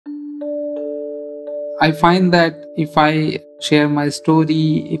I find that if I share my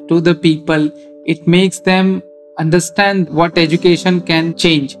story to the people, it makes them understand what education can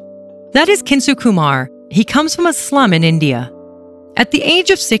change. That is Kinsu Kumar. He comes from a slum in India. At the age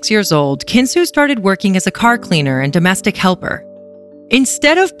of 6 years old, Kinsu started working as a car cleaner and domestic helper.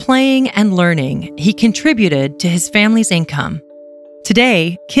 Instead of playing and learning, he contributed to his family's income.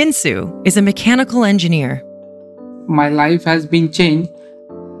 Today, Kinsu is a mechanical engineer. My life has been changed.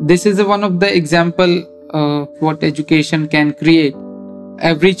 This is one of the example of what education can create.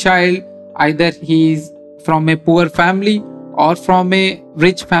 Every child, either he is from a poor family or from a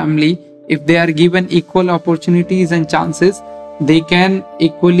rich family, if they are given equal opportunities and chances, they can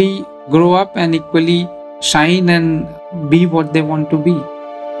equally grow up and equally shine and be what they want to be.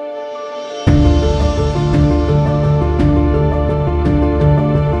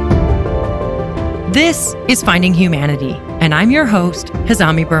 This is Finding Humanity, and I'm your host,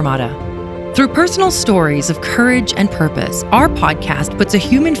 Hazami Barmada. Through personal stories of courage and purpose, our podcast puts a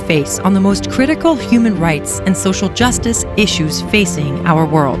human face on the most critical human rights and social justice issues facing our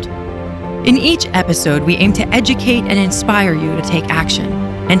world. In each episode, we aim to educate and inspire you to take action,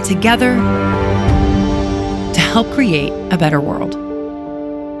 and together, to help create a better world.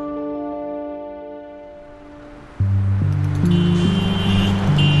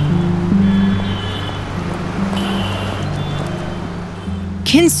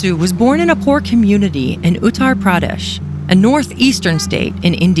 Kinsu was born in a poor community in Uttar Pradesh, a northeastern state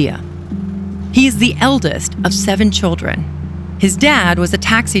in India. He is the eldest of 7 children. His dad was a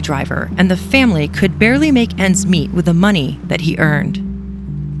taxi driver, and the family could barely make ends meet with the money that he earned.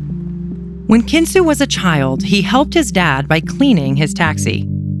 When Kinsu was a child, he helped his dad by cleaning his taxi.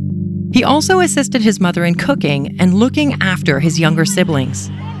 He also assisted his mother in cooking and looking after his younger siblings.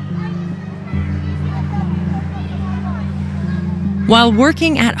 While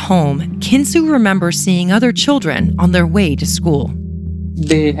working at home, Kinsu remembers seeing other children on their way to school.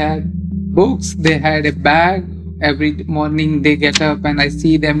 They had books, they had a bag. Every morning they get up and I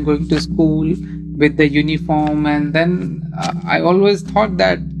see them going to school with the uniform. And then I always thought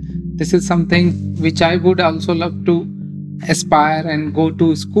that this is something which I would also love to aspire and go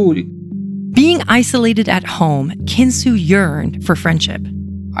to school. Being isolated at home, Kinsu yearned for friendship.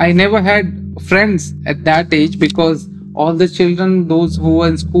 I never had friends at that age because all the children, those who were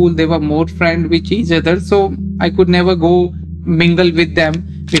in school, they were more friends with each other. So I could never go mingle with them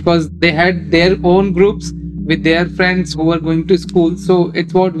because they had their own groups with their friends who were going to school. So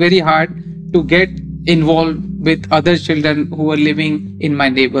it was very hard to get involved with other children who were living in my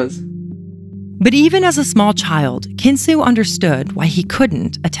neighbors. But even as a small child, Kinsu understood why he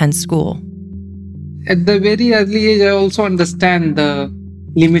couldn't attend school. At the very early age, I also understand the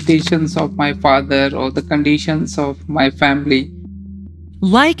limitations of my father or the conditions of my family.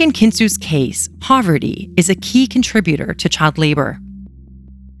 Like in Kinsu's case, poverty is a key contributor to child labor.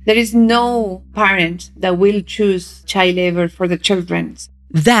 There is no parent that will choose child labor for the children.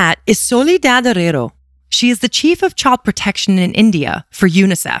 That is Soledad Herrero. She is the chief of child protection in India for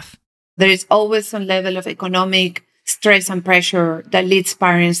UNICEF. There is always some level of economic stress and pressure that leads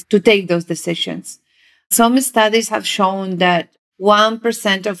parents to take those decisions. Some studies have shown that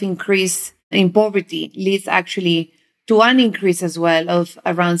 1% of increase in poverty leads actually to an increase as well of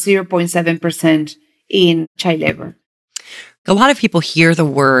around 0.7% in child labor. A lot of people hear the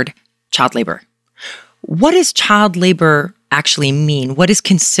word child labor. What does child labor actually mean? What is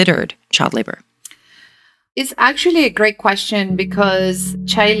considered child labor? It's actually a great question because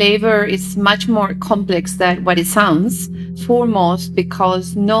child labor is much more complex than what it sounds. Foremost,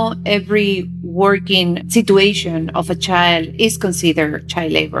 because not every working situation of a child is considered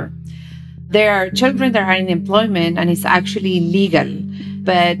child labor. There are children that are in employment and it's actually legal.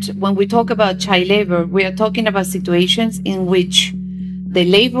 But when we talk about child labor, we are talking about situations in which the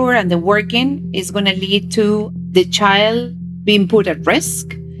labor and the working is going to lead to the child being put at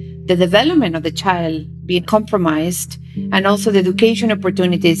risk, the development of the child being compromised, and also the education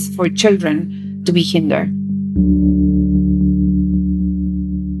opportunities for children to be hindered.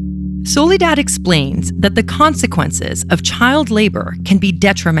 Soledad explains that the consequences of child labor can be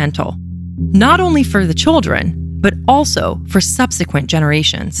detrimental, not only for the children, but also for subsequent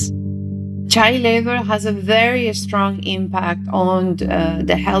generations. Child labor has a very strong impact on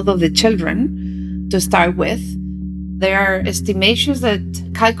the health of the children to start with. There are estimations that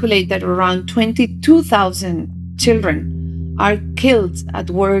calculate that around 22,000 children are killed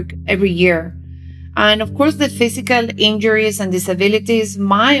at work every year. And of course, the physical injuries and disabilities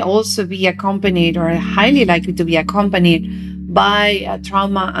might also be accompanied or are highly likely to be accompanied by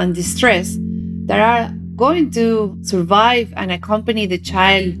trauma and distress that are going to survive and accompany the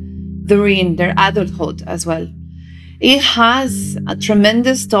child during their adulthood as well. It has a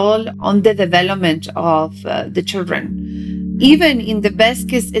tremendous toll on the development of the children. Even in the best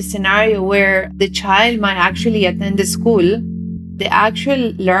case scenario where the child might actually attend the school, the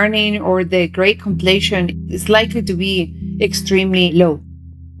actual learning or the grade completion is likely to be extremely low.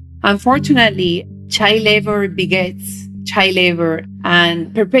 Unfortunately, child labor begets child labor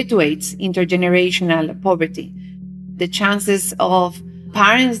and perpetuates intergenerational poverty. The chances of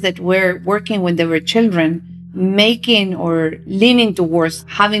parents that were working when they were children making or leaning towards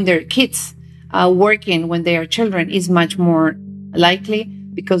having their kids working when they are children is much more likely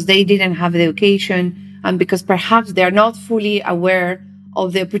because they didn't have the education and because perhaps they are not fully aware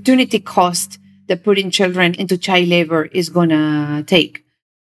of the opportunity cost that putting children into child labor is going to take.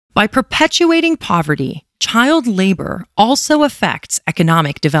 By perpetuating poverty, child labor also affects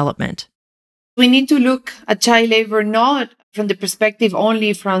economic development. We need to look at child labor not from the perspective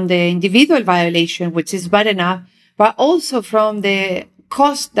only from the individual violation, which is bad enough, but also from the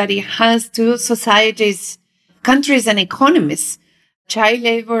cost that it has to societies, countries, and economies. Child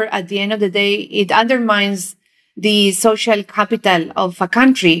labor, at the end of the day, it undermines the social capital of a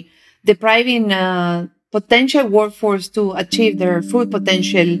country, depriving potential workforce to achieve their full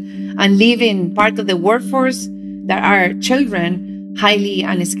potential and leaving part of the workforce that are children highly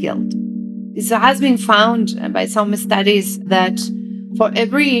unskilled. It has been found by some studies that for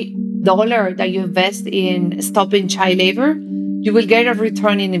every dollar that you invest in stopping child labor, you will get a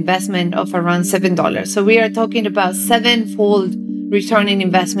return in investment of around $7. So we are talking about sevenfold return in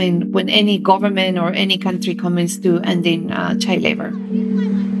investment when any government or any country commits to ending child labor.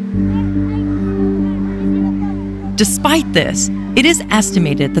 Despite this, it is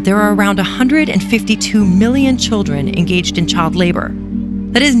estimated that there are around 152 million children engaged in child labor.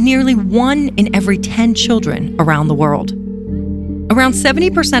 That is nearly 1 in every 10 children around the world. Around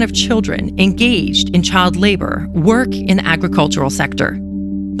 70% of children engaged in child labor work in the agricultural sector.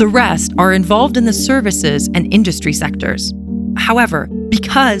 The rest are involved in the services and industry sectors. However,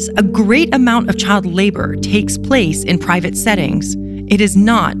 because a great amount of child labor takes place in private settings, it is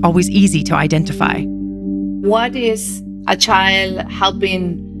not always easy to identify. What is a child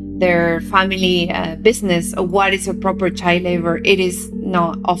helping their family business, or what is a proper child labor? It is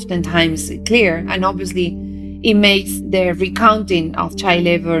not oftentimes clear, and obviously it makes the recounting of child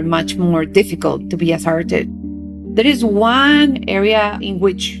labor much more difficult to be asserted. There is one area in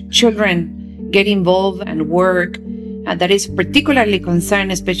which children get involved and work that is particularly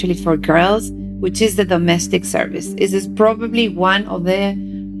concerned, especially for girls, which is the domestic service. It is probably one of the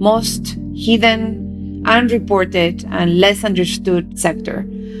most hidden, unreported, and less understood sector.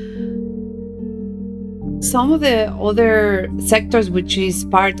 Some of the other sectors, which is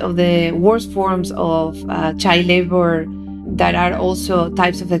part of the worst forms of child labor that are also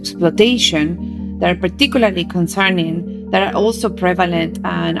types of exploitation that are particularly concerning, that are also prevalent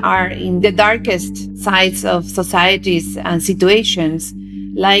and are in the darkest sides of societies and situations,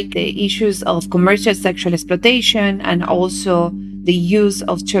 like the issues of commercial sexual exploitation and also the use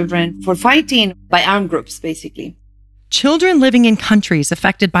of children for fighting by armed groups, basically. Children living in countries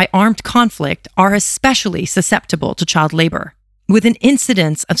affected by armed conflict are especially susceptible to child labor, with an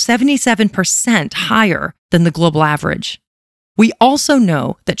incidence of 77% higher than the global average. We also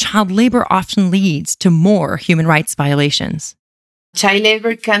know that child labor often leads to more human rights violations. Child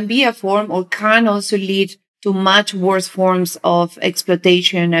labor can be a form or can also lead to much worse forms of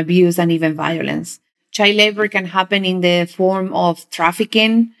exploitation, abuse, and even violence. Child labor can happen in the form of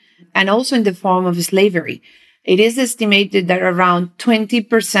trafficking and also in the form of slavery. It is estimated that around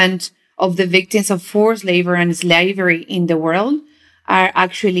 20% of the victims of forced labor and slavery in the world are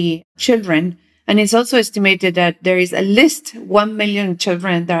actually children. And it's also estimated that there is at least 1 million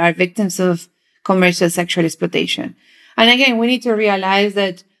children that are victims of commercial sexual exploitation. And again, we need to realize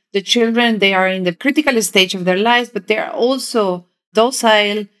that the children, they are in the critical stage of their lives, but they are also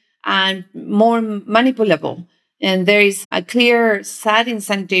docile and more manipulable. And there is a clear, sad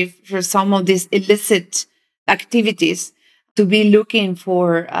incentive for some of these illicit activities to be looking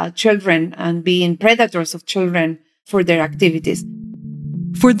for children and being predators of children for their activities.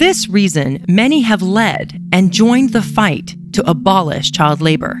 For this reason, many have led and joined the fight to abolish child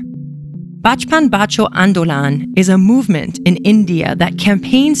labor. Bachpan Bacho Andolan is a movement in India that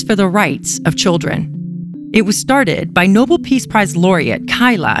campaigns for the rights of children. It was started by Nobel Peace Prize laureate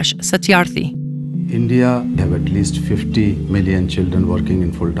Kailash Satyarthi. India have at least 50 million children working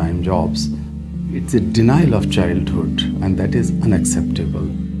in full-time jobs. It's a denial of childhood, and that is unacceptable.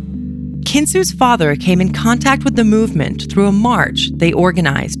 Kinsu's father came in contact with the movement through a march they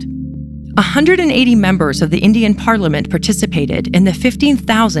organized. 180 members of the Indian Parliament participated in the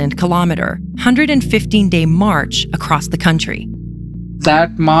 15,000-kilometer, 115-day march across the country.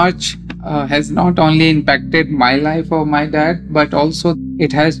 That march has not only impacted my life or my dad, but also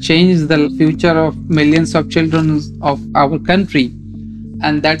it has changed the future of millions of children of our country.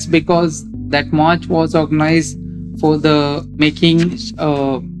 And that's because that march was organized for the making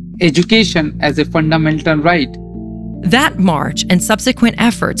education as a fundamental right. That march and subsequent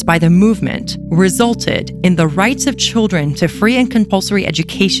efforts by the movement resulted in the Rights of Children to Free and Compulsory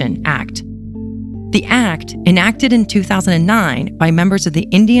Education Act. The act, enacted in 2009 by members of the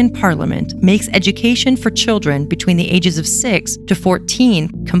Indian Parliament, makes education for children between the ages of 6 to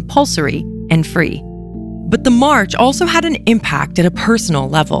 14 compulsory and free. But the march also had an impact at a personal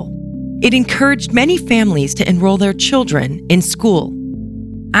level. It encouraged many families to enroll their children in school.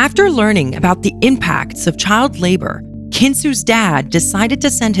 After learning about the impacts of child labor, Kinsu's dad decided to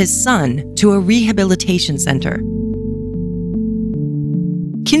send his son to a rehabilitation center.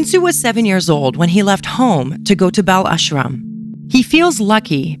 Kinsu was 7 years old when he left home to go to Bal Ashram. He feels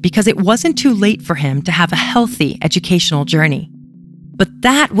lucky because it wasn't too late for him to have a healthy educational journey. But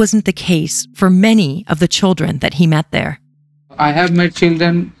that wasn't the case for many of the children that he met there. I have met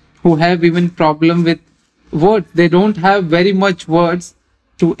children who have even problem with words. They don't have very much words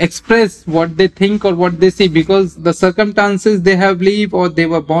to express what they think or what they see, because the circumstances they have lived, or they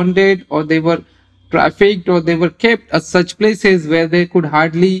were bonded, or they were trafficked, or they were kept at such places where they could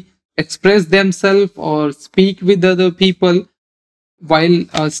hardly express themselves or speak with other people. While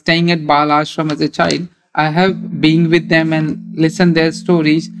staying at Bal Ashram as a child, I have been with them and listened their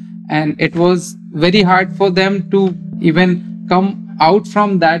stories, and it was very hard for them to even come out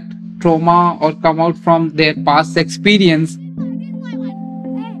from that trauma or come out from their past experience.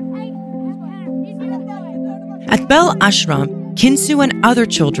 At Bal Ashram, Kinsu and other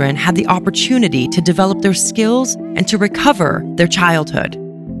children had the opportunity to develop their skills and to recover their childhood.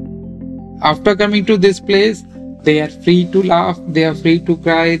 After coming to this place, they are free to laugh, they are free to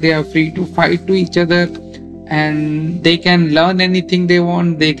cry, they are free to fight to each other, and they can learn anything they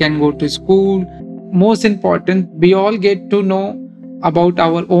want, they can go to school. Most important, we all get to know about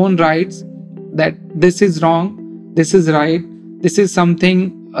our own rights, that this is wrong, this is right, this is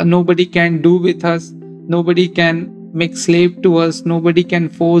something nobody can do with us, nobody can make slave to us, nobody can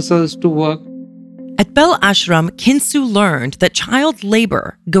force us to work. At Bal Ashram, Kinsu learned that child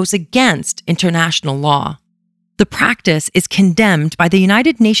labor goes against international law. The practice is condemned by the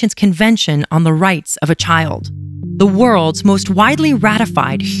United Nations Convention on the Rights of a Child, the world's most widely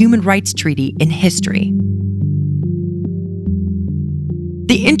ratified human rights treaty in history.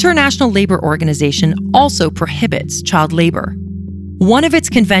 The International Labor Organization also prohibits child labor. One of its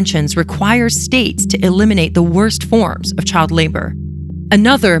conventions requires states to eliminate the worst forms of child labor.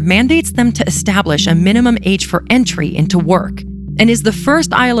 Another mandates them to establish a minimum age for entry into work, and is the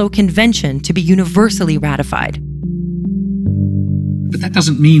first ILO convention to be universally ratified. But that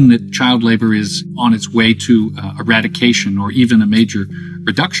doesn't mean that child labor is on its way to eradication or even a major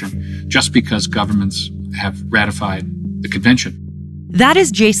reduction just because governments have ratified the convention. That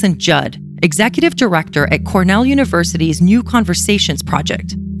is Jason Judd, Executive Director at Cornell University's New Conversations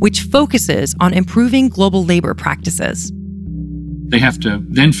Project, which focuses on improving global labor practices. They have to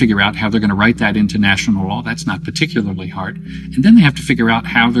then figure out how they're going to write that into national law. That's not particularly hard. And then they have to figure out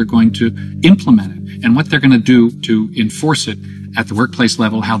how they're going to implement it and what they're going to do to enforce it at the workplace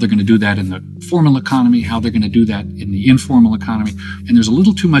level, how they're going to do that in the formal economy, how they're going to do that in the informal economy. And there's a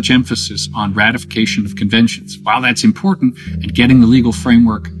little too much emphasis on ratification of conventions. While that's important and getting the legal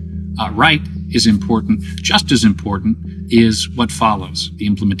framework right is important, just as important is what follows: the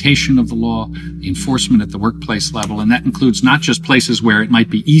implementation of the law, the enforcement at the workplace level, and that includes not just places where it might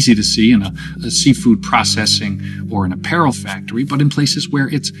be easy to see in a seafood processing or an apparel factory, but in places where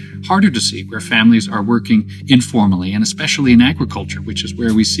it's harder to see, where families are working informally, and especially in agriculture, which is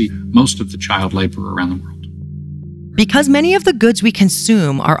where we see most of the child labor around the world. Because many of the goods we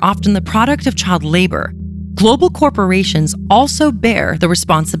consume are often the product of child labor, global corporations also bear the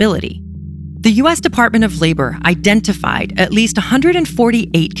responsibility. The U.S. Department of Labor identified at least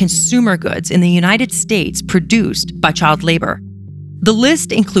 148 consumer goods in the United States produced by child labor. The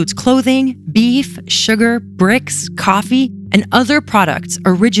list includes clothing, beef, sugar, bricks, coffee, and other products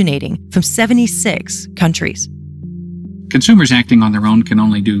originating from 76 countries. Consumers acting on their own can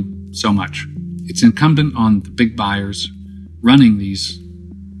only do so much. It's incumbent on the big buyers running these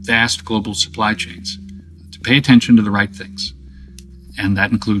vast global supply chains to pay attention to the right things. And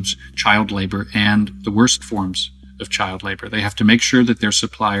that includes child labor and the worst forms of child labor. They have to make sure that their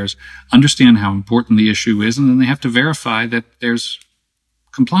suppliers understand how important the issue is, and then they have to verify that there's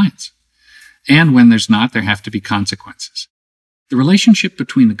compliance. And when there's not, there have to be consequences. The relationship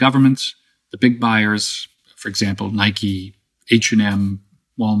between the governments, the big buyers, for example, Nike, H&M,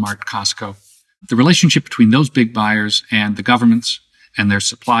 Walmart, Costco, the relationship between those big buyers and the governments and their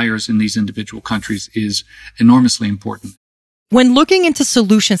suppliers in these individual countries is enormously important. When looking into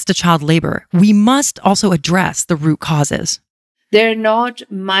solutions to child labor, we must also address the root causes. They're not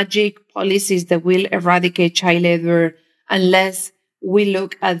magic policies that will eradicate child labor unless we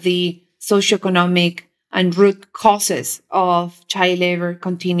look at the socioeconomic and root causes of child labor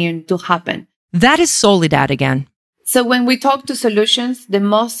continuing to happen. That is Soledad again. So when we talk to solutions, the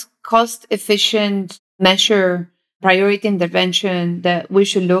most cost-efficient measure, priority intervention that we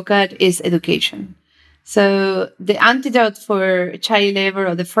should look at is education. So the antidote for child labor,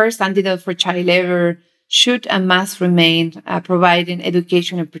 or the first antidote for child labor, should and must remain providing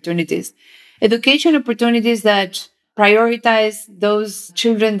education opportunities. Education opportunities that prioritize those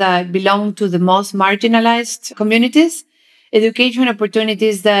children that belong to the most marginalized communities. Education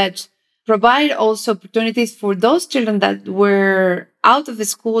opportunities that provide also opportunities for those children that were out of the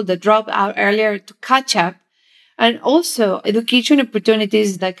school, that dropped out earlier, to catch up. And also education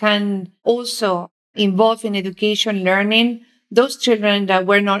opportunities that can also involve in education learning those children that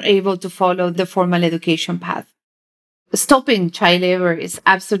were not able to follow the formal education path. Stopping child labor is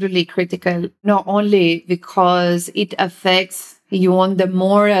absolutely critical, not only because it affects the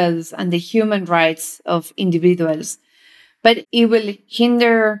morals and the human rights of individuals, but it will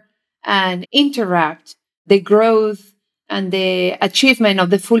hinder and interrupt the growth and the achievement of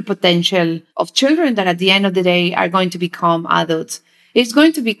the full potential of children that at the end of the day are going to become adults. It's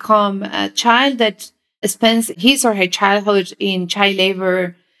going to become a child that spends his or her childhood in child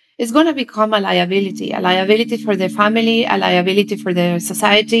labor is going to become a liability for their family, a liability for their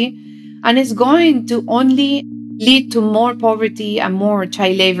society, and it's going to only lead to more poverty and more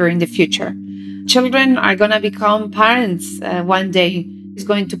child labor in the future. Children are going to become parents one day. It's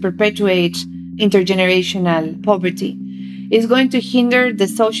going to perpetuate intergenerational poverty. It's going to hinder the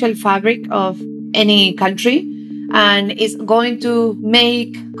social fabric of any country, and it's going to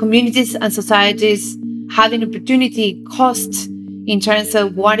make communities and societies having opportunity cost in terms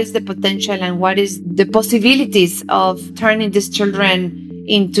of what is the potential and what is the possibilities of turning these children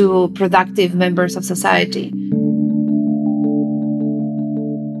into productive members of society.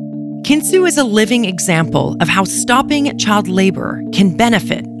 Kinsu is a living example of how stopping child labor can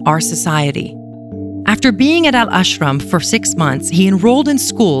benefit our society. After being at Al Ashram for 6 months, he enrolled in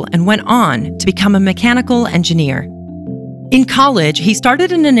school and went on to become a mechanical engineer. In college, he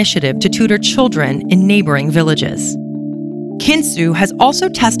started an initiative to tutor children in neighboring villages. Kinsu has also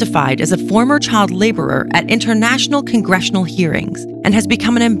testified as a former child laborer at international congressional hearings and has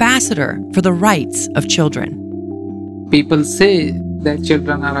become an ambassador for the rights of children. People say that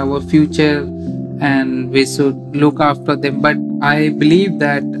children are our future and we should look after them, but I believe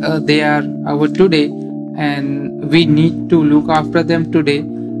that they are our today and we need to look after them today,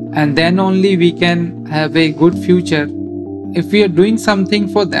 and then only we can have a good future. If we are doing something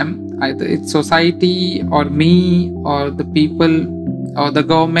for them, either it's society or me or the people or the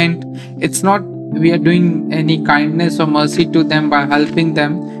government, it's not we are doing any kindness or mercy to them by helping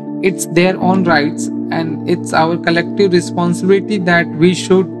them. It's their own rights, and it's our collective responsibility that we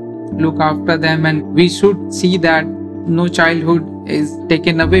should look after them, and we should see that no childhood is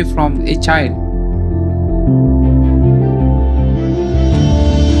taken away from a child.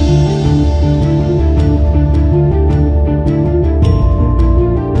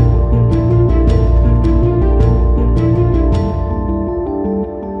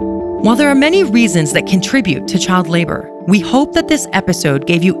 While there are many reasons that contribute to child labor, we hope that this episode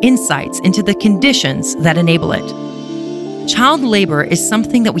gave you insights into the conditions that enable it. Child labor is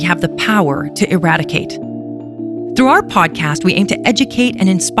something that we have the power to eradicate. Through our podcast, we aim to educate and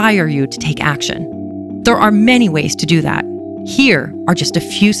inspire you to take action. There are many ways to do that. Here are just a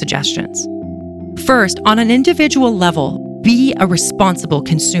few suggestions. First, on an individual level, be a responsible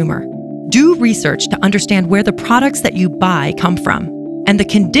consumer. Do research to understand where the products that you buy come from and the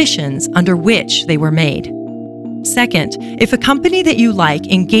conditions under which they were made. Second, if a company that you like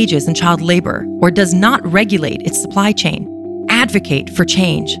engages in child labor or does not regulate its supply chain, advocate for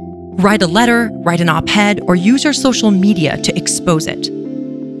change. Write a letter, write an op-ed, or use your social media to expose it.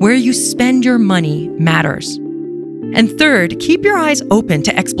 Where you spend your money matters. And third, keep your eyes open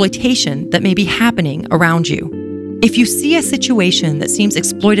to exploitation that may be happening around you. If you see a situation that seems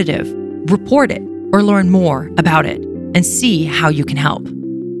exploitative, report it or learn more about it and see how you can help.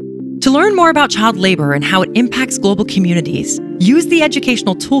 To learn more about child labor and how it impacts global communities, use the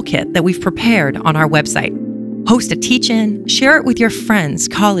educational toolkit that we've prepared on our website. Host a teach-in, share it with your friends,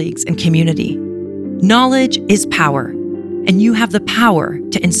 colleagues, and community. Knowledge is power, and you have the power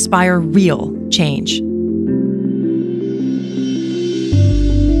to inspire real change.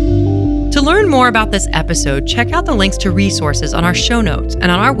 To learn more about this episode, check out the links to resources on our show notes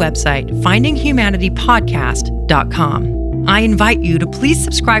and on our website, findinghumanitypodcast.com. I invite you to please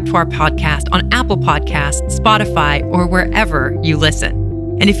subscribe to our podcast on Apple Podcasts, Spotify, or wherever you listen.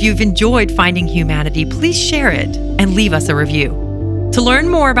 And if you've enjoyed Finding Humanity, please share it and leave us a review. To learn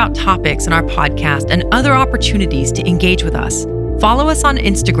more about topics in our podcast and other opportunities to engage with us, follow us on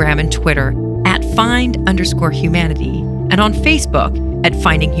Instagram and Twitter at @find_humanity and on Facebook at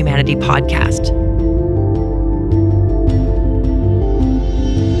Finding Humanity Podcast.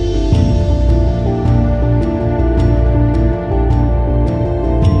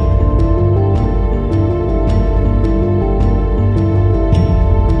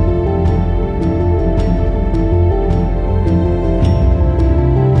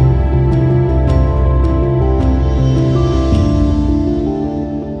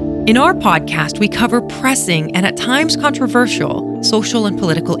 In our podcast, we cover pressing and at times controversial social and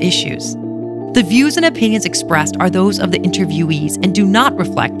political issues. The views and opinions expressed are those of the interviewees and do not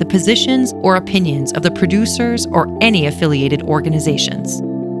reflect the positions or opinions of the producers or any affiliated organizations.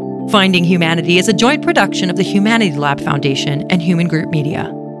 Finding Humanity is a joint production of the Humanity Lab Foundation and Human Group Media.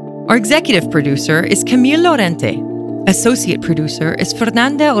 Our executive producer is Camille Lorente. Associate producer is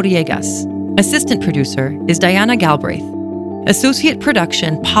Fernanda Oriegas. Assistant producer is Diana Galbraith. Associate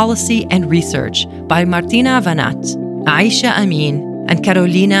production, policy, and research by Martina Vanat, Aisha Amin, and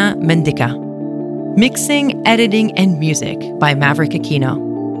Carolina Mendica. Mixing, editing, and music by Maverick Aquino.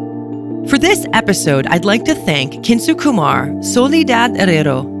 For this episode, I'd like to thank Kinsu Kumar, Soledad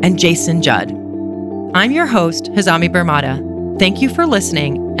Herrero, and Jason Judd. I'm your host, Hazami Bermada. Thank you for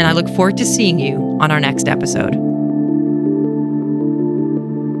listening, and I look forward to seeing you on our next episode.